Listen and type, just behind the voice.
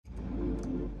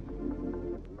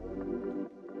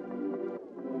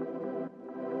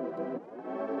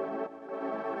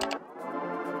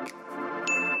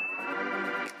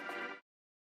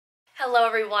Hello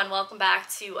everyone, welcome back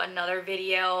to another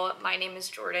video. My name is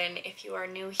Jordan if you are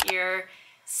new here.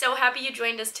 So happy you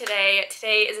joined us today.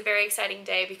 Today is a very exciting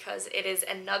day because it is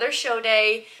another show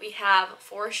day. We have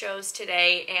 4 shows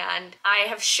today and I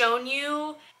have shown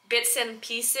you bits and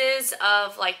pieces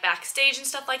of like backstage and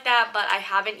stuff like that, but I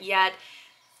haven't yet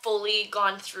fully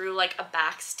gone through like a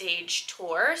backstage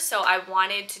tour. So I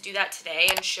wanted to do that today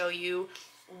and show you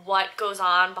what goes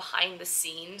on behind the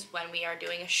scenes when we are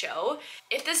doing a show.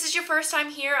 If this is your first time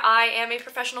here, I am a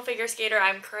professional figure skater.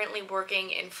 I'm currently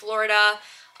working in Florida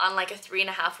on like a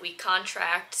 3.5-week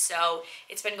contract, so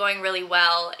it's been going really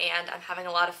well and I'm having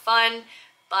a lot of fun,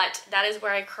 but that is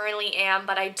where I currently am.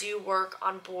 But I do work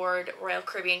on board Royal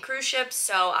Caribbean cruise ships,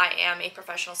 so I am a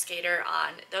professional skater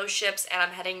on those ships, and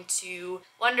I'm heading to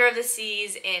Wonder of the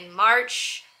Seas in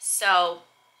March. So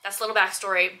that's a little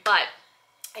backstory, but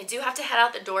I do have to head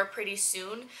out the door pretty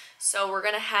soon, so we're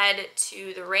gonna head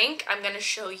to the rink. I'm gonna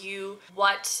show you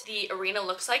what the arena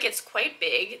looks like. It's quite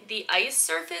big. The ice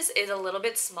surface is a little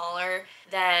bit smaller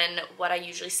than what I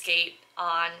usually skate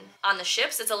on the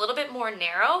ships. It's a little bit more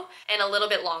narrow and a little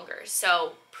bit longer,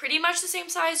 so pretty much the same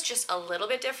size, just a little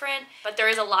bit different, but there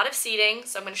is a lot of seating,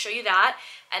 so I'm gonna show you that,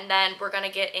 and then we're gonna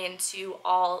get into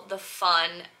all the fun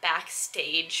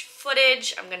backstage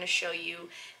footage. I'm gonna show you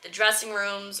the dressing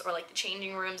rooms, or like the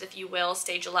changing rooms if you will,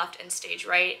 stage left and stage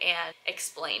right, and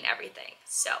explain everything.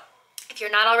 So if you're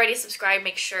not already subscribed,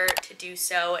 make sure to do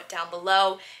so down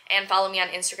below and follow me on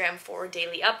Instagram for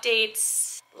daily updates.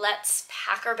 Let's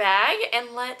pack our bag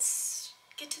and let's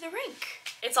get to the rink.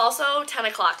 It's also 10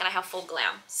 o'clock and I have full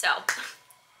glam, so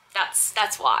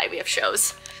that's why we have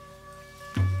shows.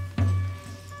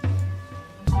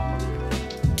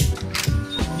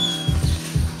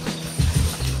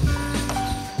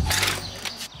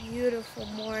 Beautiful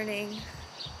morning.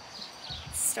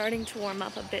 It's starting to warm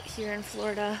up a bit here in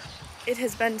Florida. It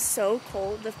has been so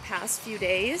cold the past few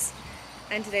days,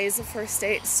 and today is the first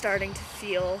day it's starting to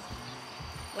feel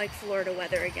like Florida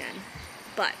weather again.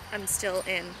 But I'm still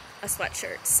in a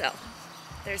sweatshirt, so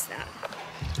there's that.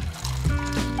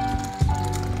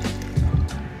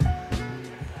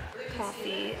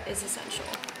 Coffee is essential.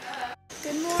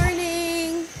 Good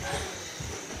morning.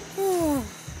 Oh.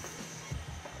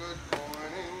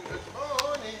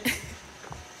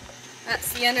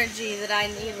 That's the energy that I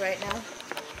need right now.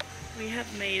 We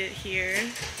have made it here.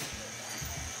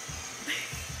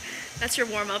 That's your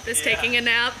warm-up, is taking a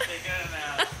nap? Taking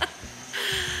a nap.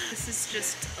 This is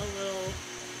just a little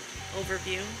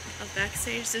overview of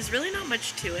backstage. There's really not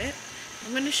much to it.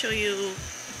 I'm going to show you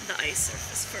the ice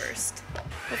surface first.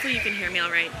 Hopefully you can hear me all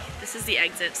right. This is the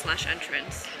exit /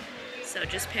 entrance. So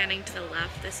just panning to the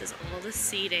left, this is all the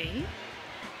seating.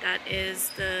 That is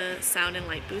the sound and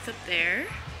light booth up there.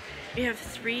 We have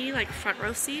 3 like front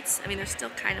row seats. I mean, they're still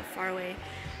kind of far away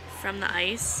from the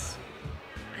ice.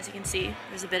 As you can see,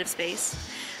 there's a bit of space,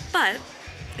 but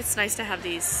it's nice to have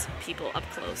these people up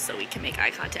close so we can make eye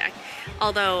contact.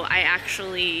 Although I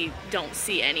actually don't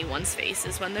see anyone's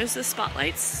faces when there's the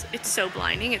spotlights. It's so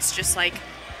blinding. It's just like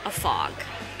a fog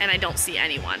and I don't see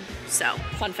anyone. So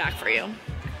fun fact for you.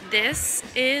 This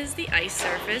is the ice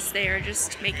surface. They are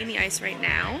just making the ice right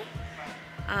now.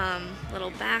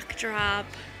 Little backdrop.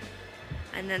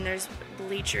 And then there's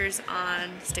bleachers on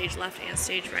stage left and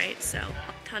stage right, so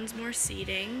tons more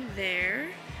seating there.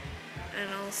 And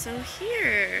also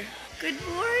here. Good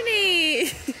morning!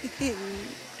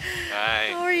 Hi.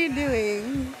 How are you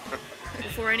doing?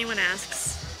 Before anyone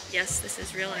asks, yes, this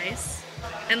is real ice.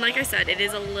 And like I said, it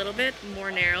is a little bit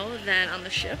more narrow than on the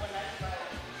ship,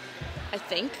 I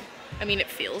think. I mean, it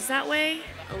feels that way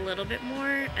a little bit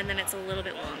more, and then it's a little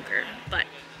bit longer, but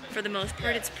for the most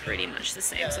part, it's pretty much the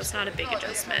same, so it's not a big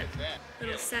adjustment.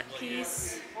 Little set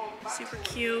piece, super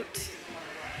cute.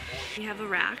 We have a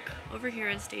rack over here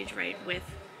on stage right with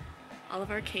all of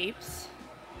our capes.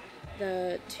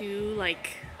 The 2 like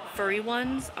furry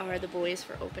ones are the boys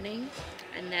for opening,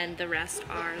 and then the rest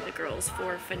are the girls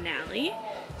for finale.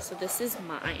 So this is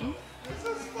mine.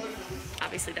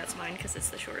 Obviously that's mine because it's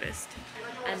the shortest.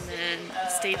 And then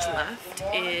stage left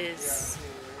is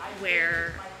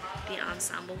where the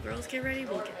ensemble girls get ready.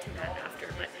 We'll get to that after,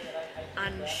 but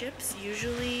on ships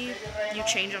usually you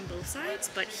change on both sides,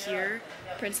 but here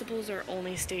principals are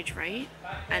only stage right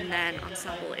and then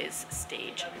ensemble is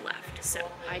stage left.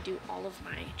 So I do all of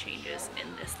my changes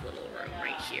in this little room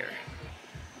right here.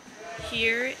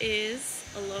 Here is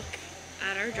a look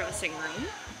at our dressing room.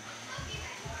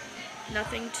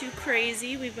 Nothing too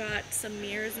crazy. We've got some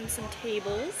mirrors and some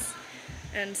tables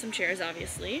and some chairs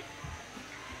obviously.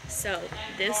 So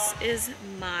this is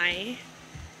my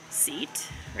seat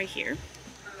right here.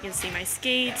 You can see my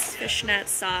skates, fishnet,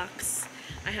 socks.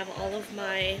 I have all of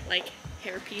my like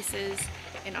hair pieces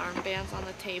and armbands on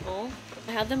the table.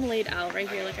 I have them laid out right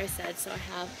here like I said, so I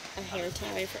have a hair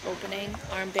tie for opening,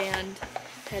 armband,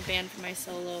 headband for my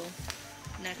solo,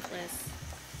 necklace,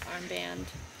 armband,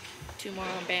 2 more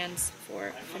armbands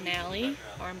for finale,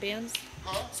 armbands,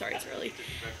 sorry it's early,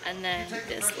 and then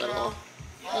this little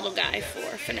guy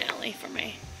for finale for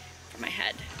my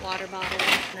head, water bottle,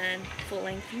 and then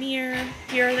full-length mirror.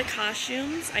 Here are the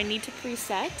costumes. I need to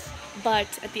preset,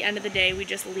 but at the end of the day we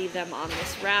just leave them on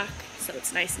this rack, so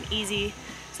it's nice and easy.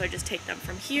 So I just take them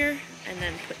from here and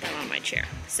then put them on my chair.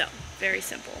 So very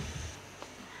simple.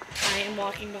 I am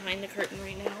walking behind the curtain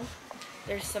right now.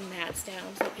 There's some mats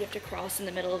down, so if you have to cross in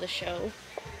the middle of the show,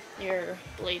 your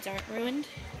blades aren't ruined.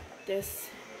 This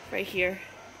right here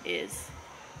is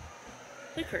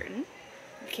the curtain.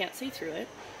 You can't see through it.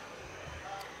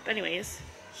 But anyways,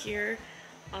 here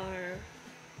are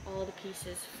all the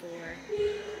pieces for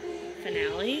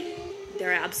finale.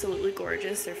 They're absolutely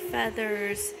gorgeous. They're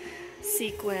feathers,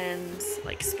 sequins,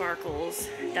 like sparkles.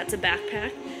 That's a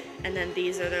backpack. And then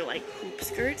these are their like hoop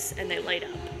skirts, and they light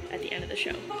up at the end of the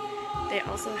show. They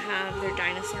also have their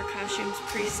dinosaur costumes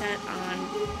preset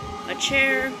on a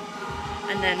chair,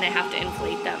 and then they have to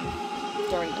inflate them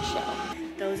during the show.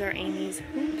 Those are Amy's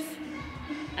hoops,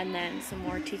 and then some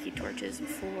more tiki torches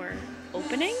for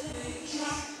opening.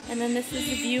 And then this is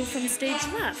the view from stage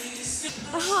left.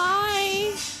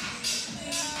 Hi!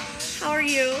 How are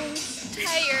you?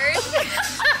 Tired.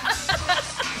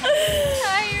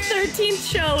 Tired.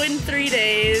 13th show in 3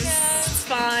 days. Yeah. It's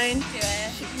fine. Do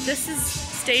it. This is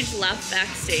stage left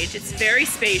backstage. It's very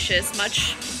spacious,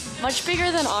 much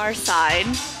bigger than our side.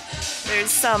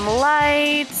 There's some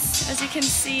lights, as you can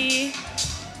see.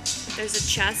 There's a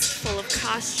chest full of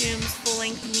costumes,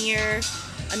 full-length mirror,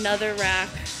 another rack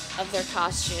of their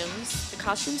costumes. The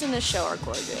costumes in this show are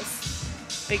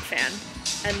gorgeous. Big fan.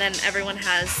 And then everyone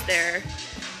has their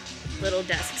little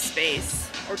desk space,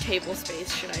 or table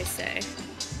space, should I say.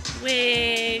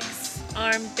 Wigs,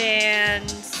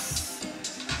 armbands,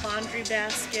 laundry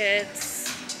baskets.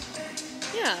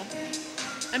 Yeah,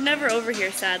 I'm never over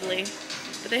here, sadly,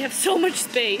 but they have so much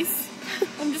space.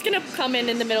 I'm just gonna come in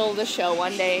the middle of the show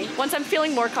one day, once I'm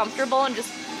feeling more comfortable, and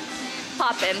just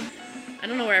pop in. I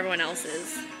don't know where everyone else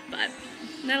is, but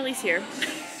Natalie's here.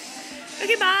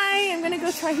 Okay, bye. I'm gonna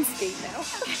go try and skate now.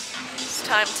 It's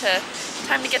time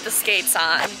to get the skates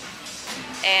on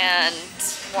and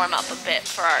warm up a bit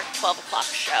for our 12 o'clock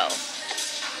show.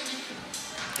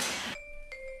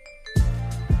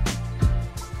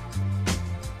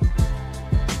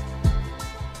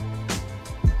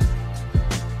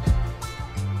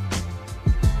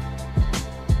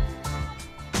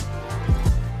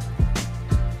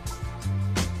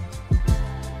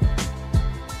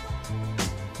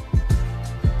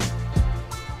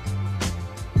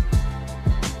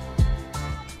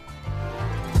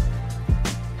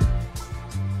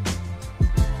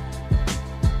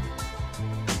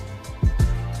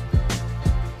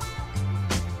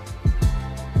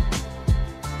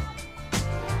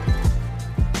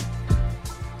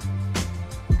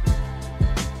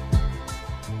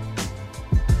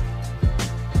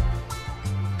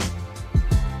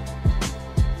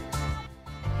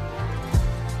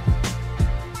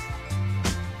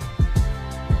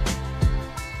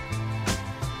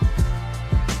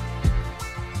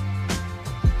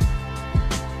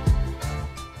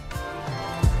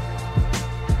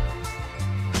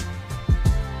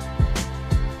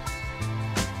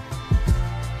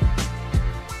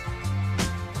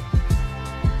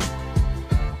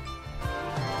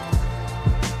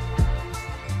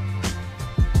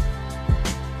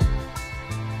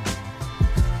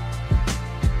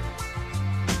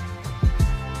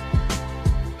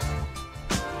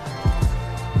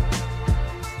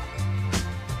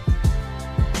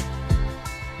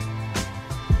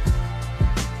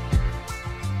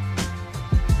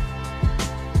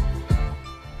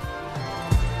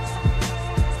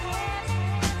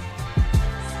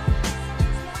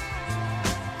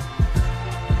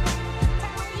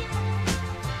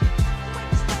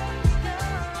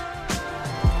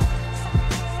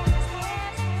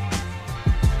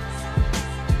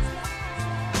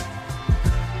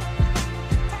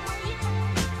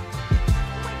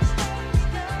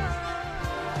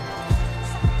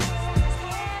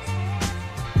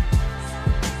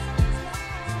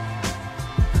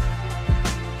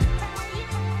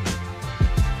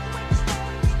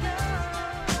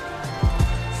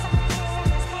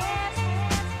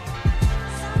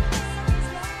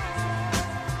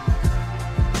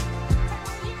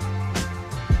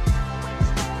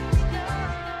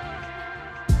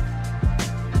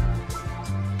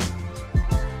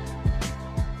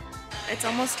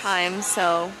 almost time,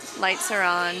 so lights are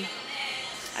on.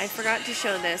 I forgot to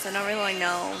show this. I don't really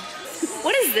know.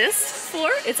 What is this for?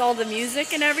 It's all the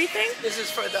music and everything? This is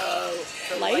for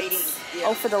the lighting. Yeah.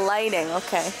 Oh, for the lighting.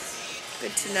 Okay.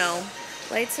 Good to know.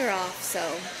 Lights are off, so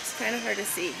it's kind of hard to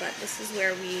see, but this is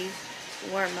where we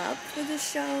warm up for the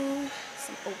show.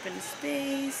 Some open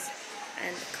space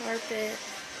and the carpet.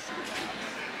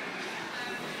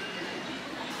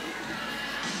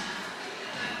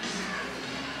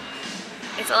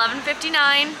 It's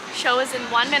 11:59. Show is in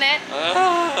 1 minute.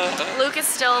 Luke is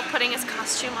still putting his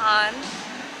costume on,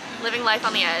 living life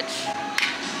on the edge.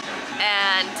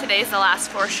 And today's the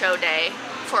last show day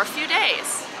for a few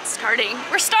days.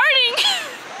 We're starting!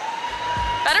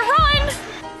 Better run!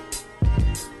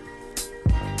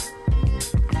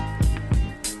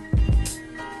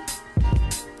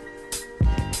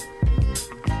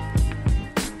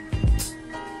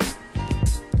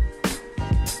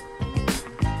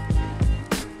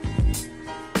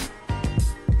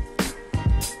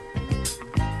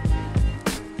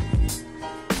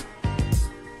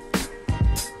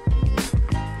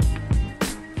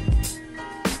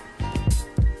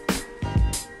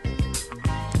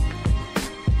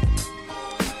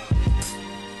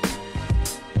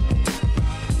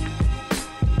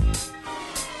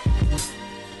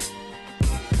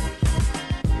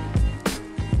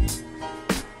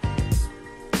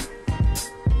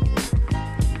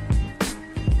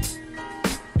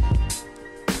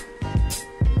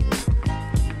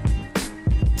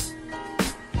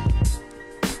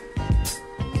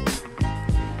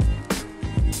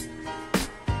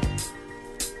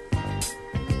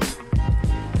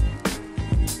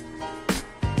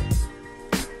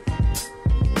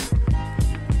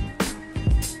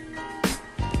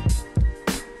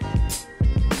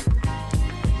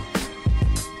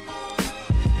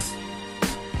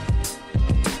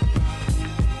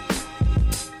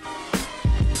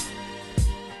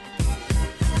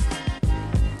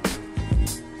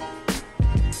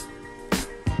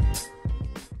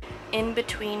 In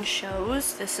between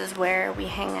shows, this is where we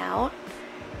hang out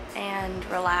and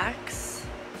relax.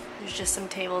 There's just some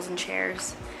tables and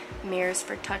chairs, mirrors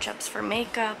for touch-ups for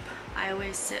makeup. I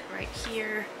always sit right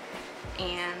here,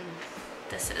 and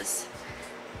this is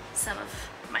some of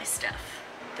my stuff.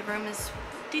 The room is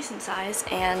decent size,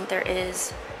 and there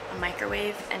is a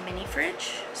microwave and mini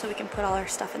fridge, so we can put all our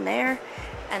stuff in there.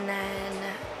 And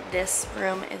then this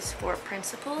room is for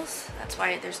principals. That's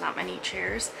why there's not many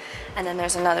chairs. And then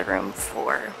there's another room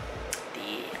for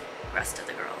the rest of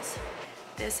the girls.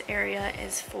 This area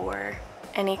is for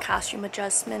any costume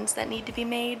adjustments that need to be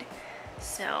made.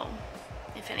 So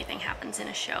if anything happens in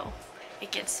a show,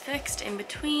 it gets fixed in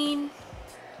between.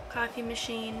 Coffee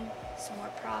machine, some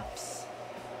more props.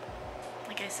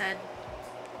 Like I said,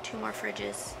 2 more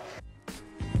fridges.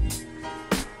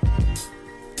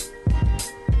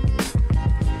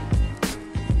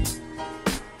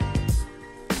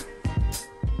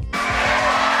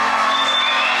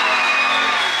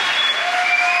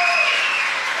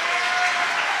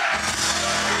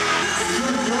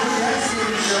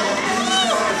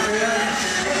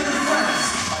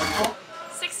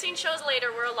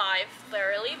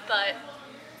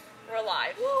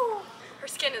 Her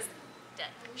skin is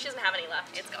dead. She doesn't have any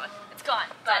left. It's gone. It's gone.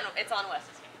 But It's on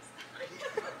Wes's face.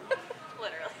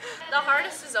 Literally. The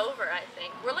hardest is over, I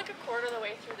think. We're like a quarter of the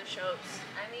way through the shows.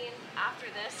 I mean, after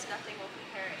this, nothing will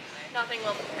compare anyway. Nothing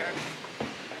will compare.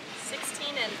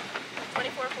 16 and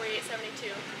 24, 48,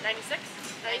 72, 96?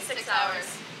 96 hours.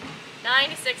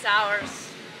 96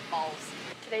 hours. Balls.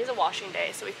 Today's a washing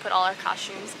day, so we put all our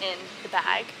costumes in the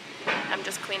bag. I'm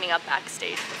just cleaning up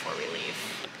backstage before we leave.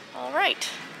 All right.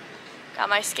 Got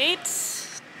my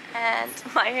skates, and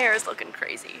my hair is looking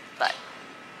crazy, but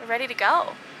we're ready to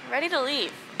go. Ready to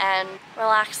leave and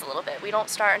relax a little bit. We don't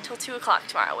start until 2 o'clock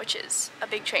tomorrow, which is a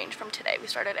big change from today. We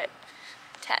started at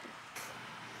 10.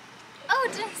 Oh,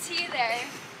 didn't see you there.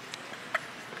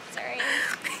 Sorry.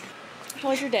 How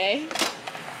was your day?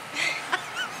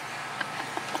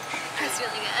 That's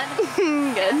really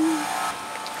good. Good.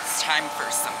 It's time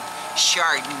for some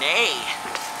Chardonnay.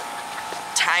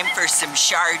 Time for some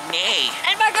Chardonnay.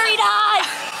 And margaritas!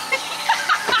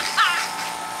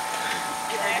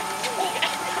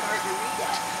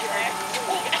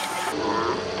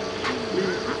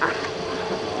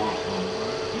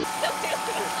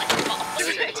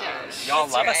 Y'all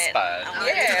love a spud.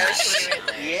 Yes.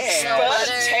 Yeah.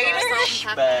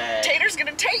 Tater. Tater's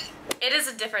gonna take. It is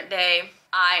a different day.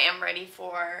 I am ready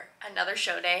for another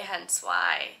show day, hence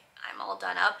why I'm all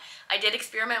done up. I did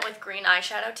experiment with green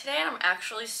eyeshadow today, and I'm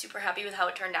actually super happy with how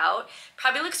it turned out.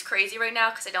 Probably looks crazy right now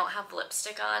because I don't have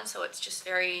lipstick on, so it's just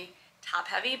very top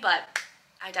heavy, but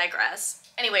I digress.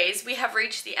 Anyways, we have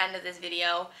reached the end of this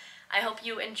video. I hope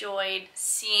you enjoyed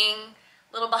seeing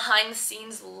a little behind the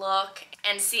scenes look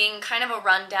and seeing kind of a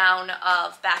rundown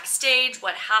of backstage,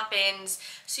 what happens,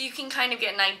 so you can kind of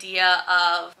get an idea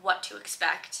of what to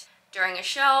expect during a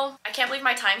show. I can't believe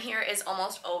my time here is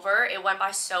almost over. It went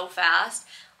by so fast.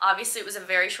 Obviously, it was a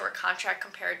very short contract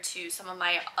compared to some of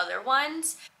my other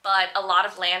ones, but a lot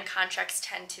of land contracts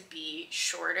tend to be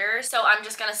shorter. So I'm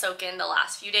just gonna soak in the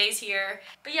last few days here.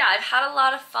 But yeah, I've had a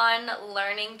lot of fun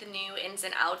learning the new ins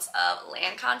and outs of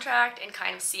land contract and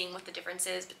kind of seeing what the difference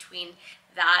is between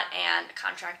that and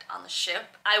contract on the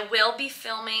ship. I will be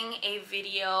filming a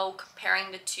video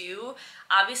comparing the two.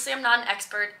 Obviously, I'm not an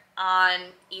expert on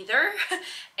either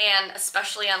and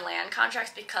especially on land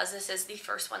contracts because this is the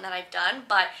first one that I've done,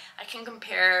 but I can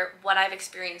compare what I've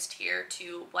experienced here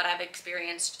to what I've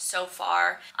experienced so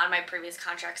far on my previous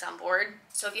contracts on board.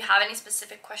 So if you have any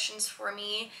specific questions for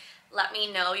me, let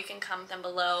me know. You can comment them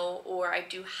below, or I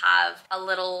do have a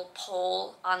little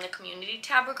poll on the community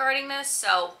tab regarding this,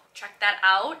 so check that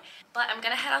out. But I'm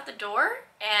gonna head out the door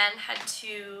and head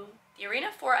to the arena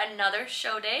for another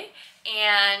show day,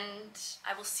 and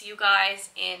I will see you guys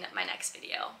in my next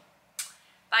video.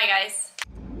 Bye guys.